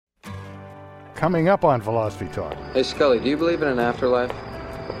coming up on Philosophy Talk. Hey, Scully, do you believe in an afterlife?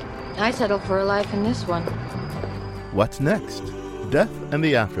 I settle for a life in this one. What's next? Death and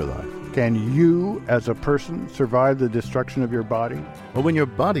the afterlife. Can you, as a person, survive the destruction of your body? But when your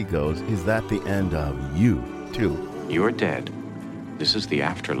body goes, is that the end of you, too? You're dead. This is the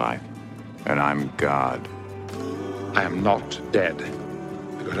afterlife. And I'm God. I am not dead.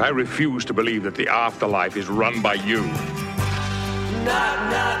 Because I refuse to believe that the afterlife is run by you. Knock,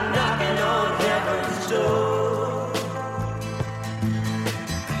 knock, knocking on heaven's door.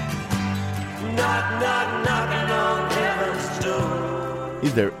 Knock, knock, knocking on heaven's door.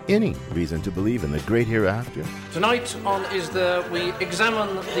 Is there any reason to believe in the great hereafter? Tonight on Is There, we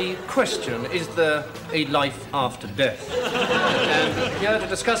examine the question, is there a life after death? And here to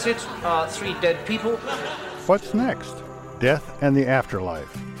discuss it are three dead people. What's next? Death and the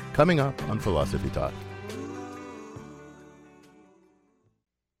afterlife. Coming up on Philosophy Talk.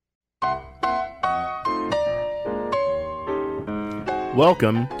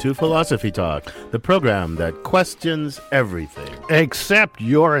 Welcome to Philosophy Talk, the program that questions everything. Except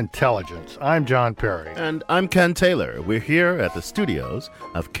your intelligence. I'm John Perry. And I'm Ken Taylor. We're here at the studios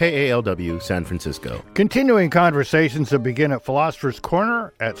of KALW San Francisco. Continuing conversations that begin at Philosopher's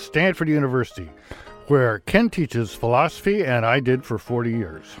Corner at Stanford University, where Ken teaches philosophy and I did for 40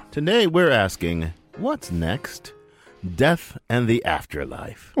 years. Today we're asking, what's next? Death and the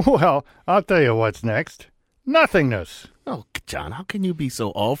afterlife. Well, I'll tell you what's next. Nothingness. Oh, John, how can you be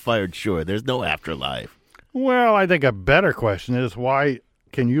so all-fired sure there's no afterlife? Well, I think a better question is why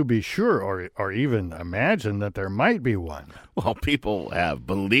can you be sure or even imagine that there might be one? Well, people have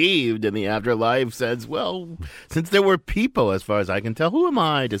believed in the afterlife since there were people, as far as I can tell. Who am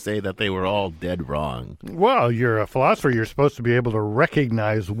I to say that they were all dead wrong? Well, you're a philosopher. You're supposed to be able to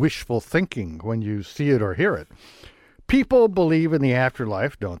recognize wishful thinking when you see it or hear it. People believe in the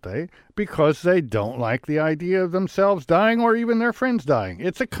afterlife, don't they? Because they don't like the idea of themselves dying or even their friends dying.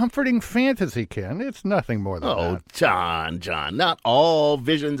 It's a comforting fantasy, Ken. It's nothing more than that. Oh, John, not all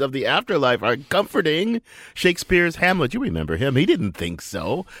visions of the afterlife are comforting. Shakespeare's Hamlet, you remember him. He didn't think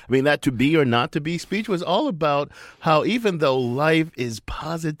so. I mean, that to be or not to be speech was all about how even though life is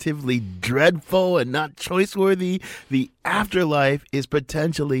positively dreadful and not choice-worthy, the afterlife is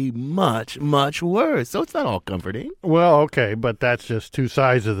potentially much, much worse. So it's not all comforting. Well, okay, but that's just two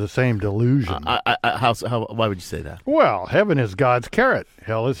sides of the same delusion. Why would you say that? Well, heaven is God's carrot.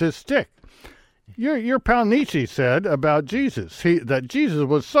 Hell is his stick. Your pal Nietzsche said about Jesus that Jesus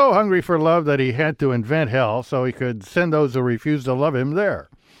was so hungry for love that he had to invent hell so he could send those who refuse to love him there.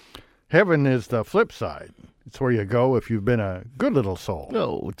 Heaven is the flip side. It's where you go if you've been a good little soul.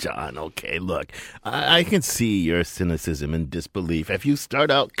 Oh, John, okay, look, I can see your cynicism and disbelief. If you start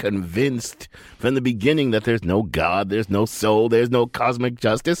out convinced from the beginning that there's no God, there's no soul, there's no cosmic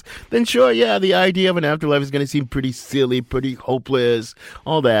justice, then sure, yeah, the idea of an afterlife is going to seem pretty silly, pretty hopeless,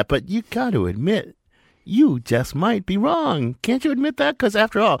 all that. But you got to admit, you just might be wrong. Can't you admit that? Because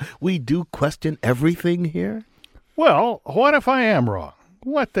after all, we do question everything here. Well, what if I am wrong?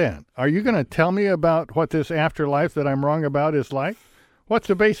 What then? Are you going to tell me about what this afterlife that I'm wrong about is like? What's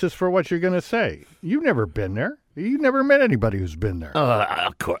the basis for what you're going to say? You've never been there. You've never met anybody who's been there.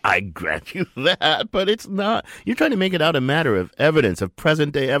 Of course, I grant you that, but it's not. You're trying to make it out a matter of evidence, of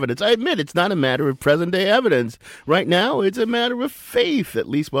present-day evidence. I admit it's not a matter of present-day evidence. Right now, it's a matter of faith, at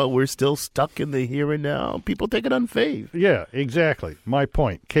least while we're still stuck in the here and now. People take it on faith. Yeah, exactly. My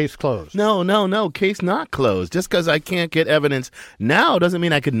point. Case closed. No. Case not closed. Just because I can't get evidence now doesn't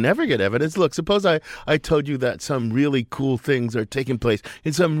mean I could never get evidence. Look, suppose I told you that some really cool things are taking place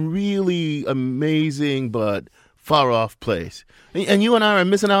in some really amazing but far-off place. And you and I are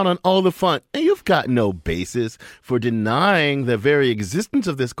missing out on all the fun. And you've got no basis for denying the very existence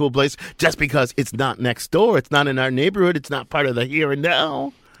of this cool place just because it's not next door, it's not in our neighborhood, it's not part of the here and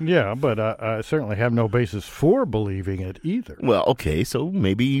now. Yeah, but I certainly have no basis for believing it either. Well, okay, so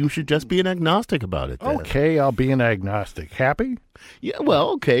maybe you should just be an agnostic about it then. Okay, I'll be an agnostic. Happy? Yeah, well,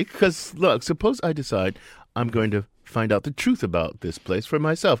 okay, because, look, suppose I decide I'm going to find out the truth about this place for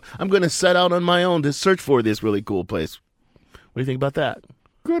myself. I'm going to set out on my own to search for this really cool place. What do you think about that?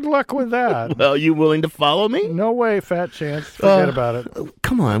 Good luck with that. Well, you willing to follow me? No way, fat chance. Forget about it.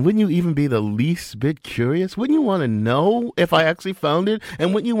 Come on, wouldn't you even be the least bit curious? Wouldn't you want to know if I actually found it?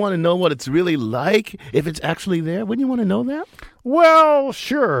 And wouldn't you want to know what it's really like, if it's actually there? Wouldn't you want to know that? Well,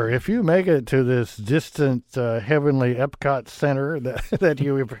 sure. If you make it to this distant heavenly Epcot Center that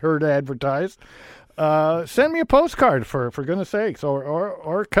you have heard advertised, send me a postcard for goodness sakes,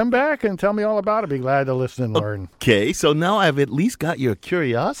 or come back and tell me all about it. Be glad to listen and learn. Okay, so now I've at least got your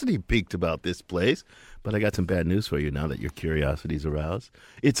curiosity piqued about this place. But I got some bad news for you now that your curiosity's aroused.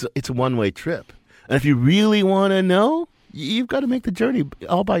 It's a one-way trip. And if you really want to know, you've got to make the journey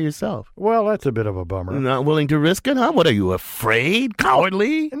all by yourself. Well, that's a bit of a bummer. Not willing to risk it, huh? What are you, afraid?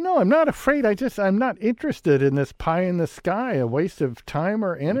 Cowardly? No, I'm not afraid. I'm not interested in this pie in the sky, a waste of time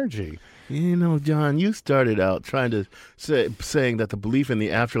or energy. You know, John, you started out trying to saying that the belief in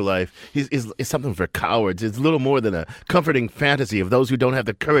the afterlife is something for cowards. It's little more than a comforting fantasy of those who don't have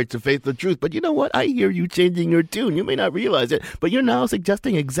the courage to face the truth. But you know what? I hear you changing your tune. You may not realize it, but you're now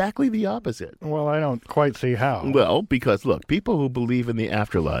suggesting exactly the opposite. Well, I don't quite see how. Well, because, look, people who believe in the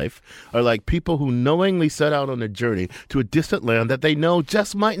afterlife are like people who knowingly set out on a journey to a distant land that they know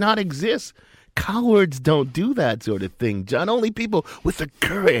just might not exist. Cowards don't do that sort of thing, John. Only people with the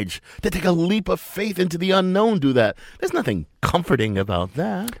courage to take a leap of faith into the unknown do that. There's nothing comforting about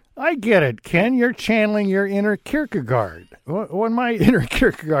that. I get it, Ken. You're channeling your inner Kierkegaard. When my inner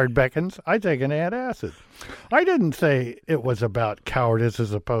Kierkegaard beckons, I take an antacid. I didn't say it was about cowardice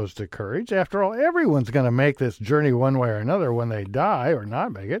as opposed to courage. After all, everyone's going to make this journey one way or another when they die or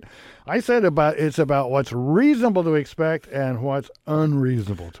not make it. I said it's about what's reasonable to expect and what's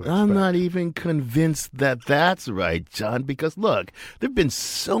unreasonable to expect. I'm not even convinced that that's right, John, because look, there have been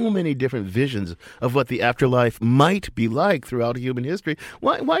so many different visions of what the afterlife might be like throughout human history.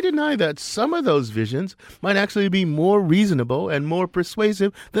 Why deny that some of those visions might actually be more reasonable and more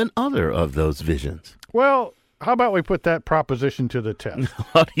persuasive than other of those visions? Well, how about we put that proposition to the test?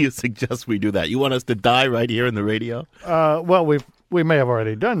 How do you suggest we do that? You want us to die right here in the radio? Well, we may have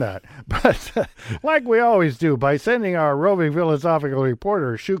already done that, but like we always do, by sending our roving philosophical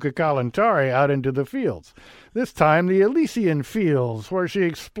reporter, Shuka Kalantari, out into the fields. This time, the Elysian fields, where she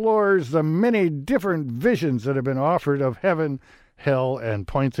explores the many different visions that have been offered of heaven, hell, and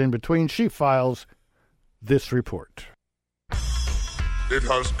points in between. She files this report. It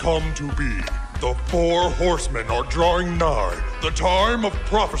has come to be. The 4 horsemen are drawing nigh. The time of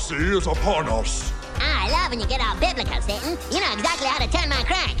prophecy is upon us. I love when you get all biblical, Satan. You know exactly how to turn my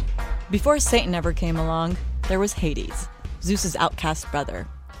crank. Before Satan ever came along, there was Hades, Zeus's outcast brother.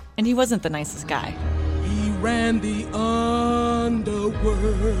 And he wasn't the nicest guy. He ran the underworld,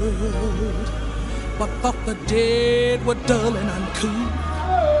 but thought the dead were dull and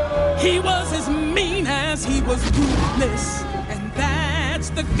uncouth. He was as mean as he was ruthless, and that's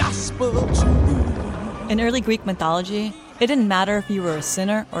the gospel truth. In early Greek mythology, it didn't matter if you were a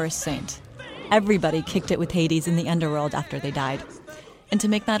sinner or a saint. Everybody kicked it with Hades in the underworld after they died. And to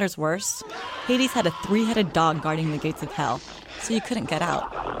make matters worse, Hades had a 3-headed dog guarding the gates of hell, so you couldn't get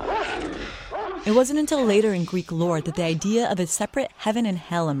out. It wasn't until later in Greek lore that the idea of a separate heaven and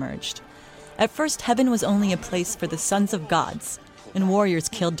hell emerged. At first, heaven was only a place for the sons of gods and warriors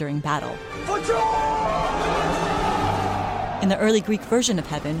killed during battle. In the early Greek version of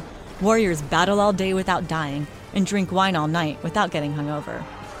heaven, warriors battle all day without dying and drink wine all night without getting hungover.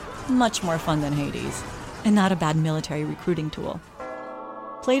 Much more fun than Hades, and not a bad military recruiting tool.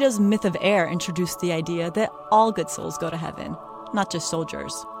 Plato's Myth of Air introduced the idea that all good souls go to heaven, not just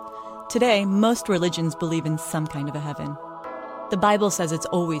soldiers. Today, most religions believe in some kind of a heaven. The Bible says it's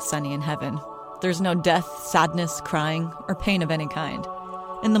always sunny in heaven. There's no death, sadness, crying, or pain of any kind.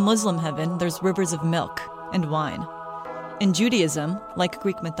 In the Muslim heaven, there's rivers of milk and wine. In Judaism, like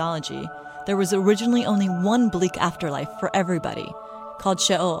Greek mythology, there was originally only one bleak afterlife for everybody, called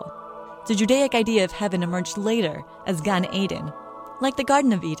Sheol. The Judaic idea of heaven emerged later as Gan Eden, like the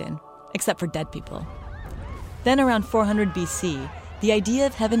Garden of Eden, except for dead people. Then around 400 BC, the idea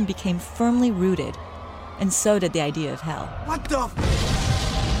of heaven became firmly rooted, and so did the idea of hell. What the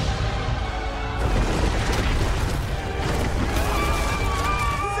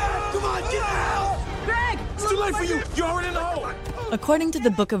Come on, get out! Greg! It's too late for you! You're already in the hole! According to the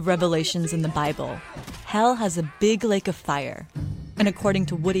book of Revelations in the Bible, hell has a big lake of fire. And according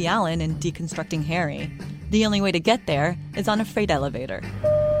to Woody Allen in Deconstructing Harry, the only way to get there is on a freight elevator.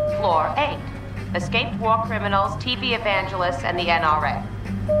 Floor 8. Escaped war criminals, TV evangelists, and the NRA.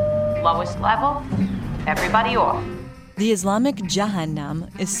 Lowest level, everybody off. The Islamic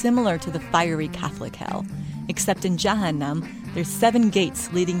Jahannam is similar to the fiery Catholic hell, except in Jahannam, there's 7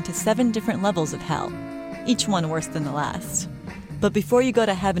 gates leading to 7 different levels of hell, each one worse than the last. But before you go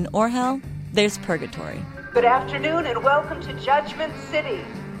to heaven or hell, there's purgatory. Good afternoon and welcome to Judgment City.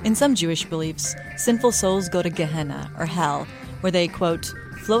 In some Jewish beliefs, sinful souls go to Gehenna, or hell, where they, quote,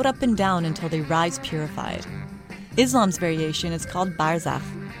 float up and down until they rise purified. Islam's variation is called Barzakh,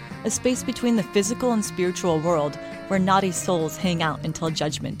 a space between the physical and spiritual world where naughty souls hang out until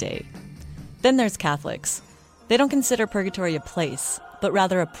Judgment Day. Then there's Catholics. They don't consider purgatory a place, but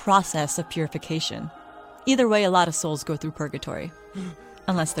rather a process of purification. Either way, a lot of souls go through purgatory.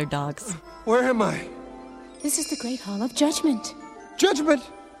 Unless they're dogs. Where am I? This is the Great Hall of Judgment. Judgment?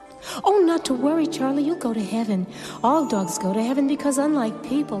 Oh, not to worry, Charlie. You'll go to heaven. All dogs go to heaven because, unlike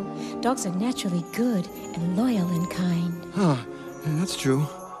people, dogs are naturally good and loyal and kind. Huh. That's true.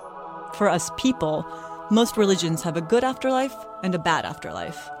 For us people, most religions have a good afterlife and a bad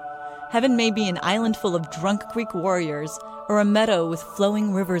afterlife. Heaven may be an island full of drunk Greek warriors or a meadow with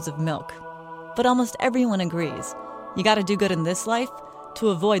flowing rivers of milk. But almost everyone agrees you gotta do good in this life to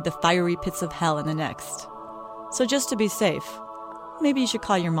avoid the fiery pits of hell in the next. So just to be safe, maybe you should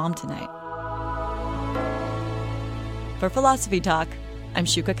call your mom tonight. For Philosophy Talk, I'm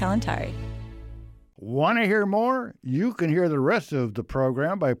Shuka Kalantari. Want to hear more? You can hear the rest of the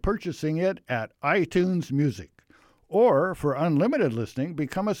program by purchasing it at iTunes Music. Or, for unlimited listening,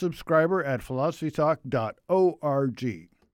 become a subscriber at philosophytalk.org.